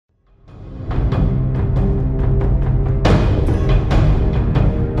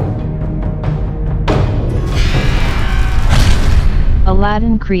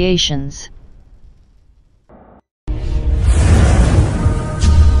Aladdin Creations.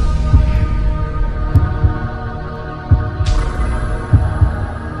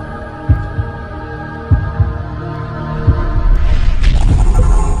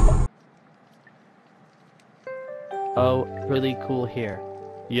 Oh, really cool here.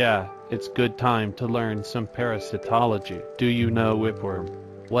 Yeah, it's good time to learn some parasitology. Do you know whipworm?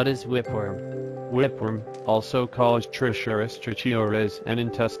 What is whipworm? Whipworm, also called Trichuris, is an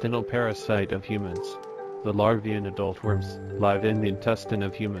intestinal parasite of humans. The larvae in adult worms live in the intestine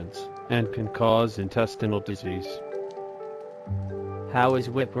of humans and can cause intestinal disease. How is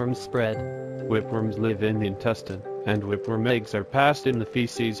whipworm spread? Whipworms live in the intestine, and whipworm eggs are passed in the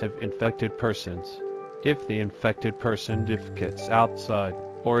feces of infected persons. If the infected person defecates outside,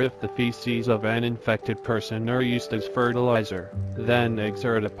 or if the feces of an infected person are used as fertilizer, then eggs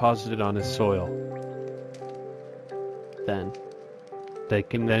are deposited on the soil. They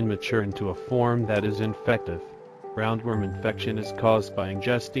can then mature into a form that is infective. Roundworm infection is caused by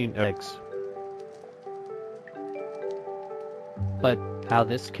ingesting eggs. But how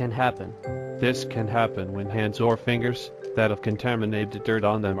this can happen? This can happen when hands or fingers that have contaminated dirt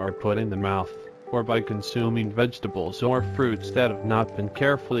on them are put in the mouth, or by consuming vegetables or fruits that have not been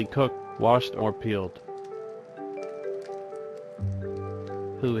carefully cooked, washed or peeled.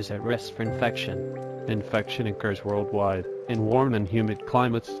 Who is at risk for infection? Infection occurs worldwide, in warm and humid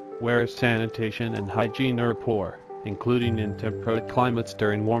climates, where sanitation and hygiene are poor, including in temperate climates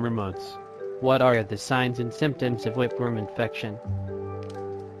during warmer months. What are the signs and symptoms of whipworm infection?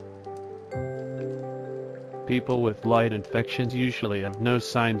 People with light infections usually have no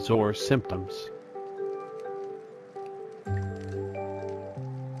signs or symptoms.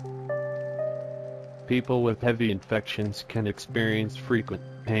 People with heavy infections can experience frequent,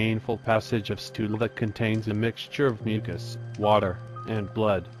 painful passage of stool that contains a mixture of mucus, water, and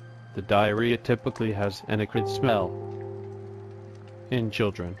blood. The diarrhea typically has an acrid smell. In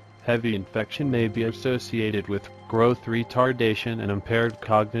children, heavy infection may be associated with growth retardation and impaired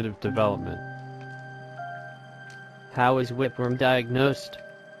cognitive development. How is whipworm diagnosed?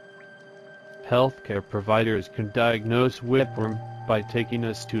 Healthcare providers can diagnose whipworm by taking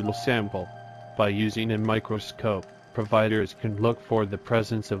a stool sample. By using a microscope, providers can look for the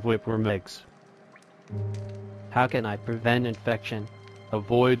presence of whipworm eggs. How can I prevent infection?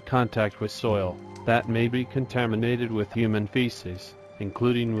 Avoid contact with soil that may be contaminated with human feces,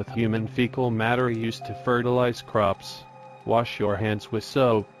 including with human fecal matter used to fertilize crops. Wash your hands with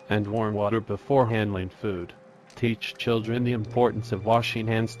soap and warm water before handling food. Teach children the importance of washing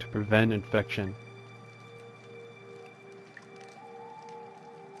hands to prevent infection.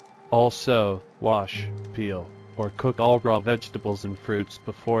 Also, wash, peel, or cook all raw vegetables and fruits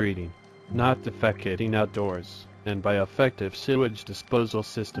before eating. Not defecating outdoors, and by effective sewage disposal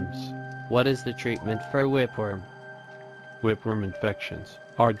systems. What is the treatment for whipworm? Whipworm infections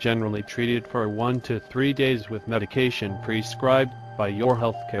are generally treated for 1 to 3 days with medication prescribed by your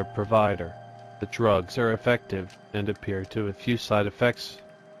healthcare provider. The drugs are effective and appear to have few side effects.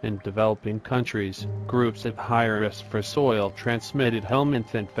 In developing countries, groups at higher risk for soil-transmitted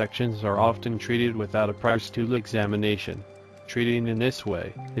helminth infections are often treated without a prior stool examination. Treating in this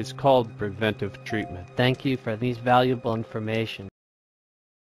way is called preventive treatment. Thank you for these valuable information.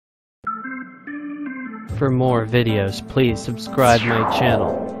 For more videos, please subscribe my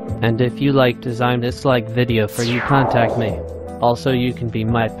channel. And if you like design this video for you, contact me. Also, you can be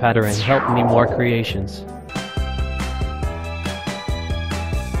my pattern and help me more creations.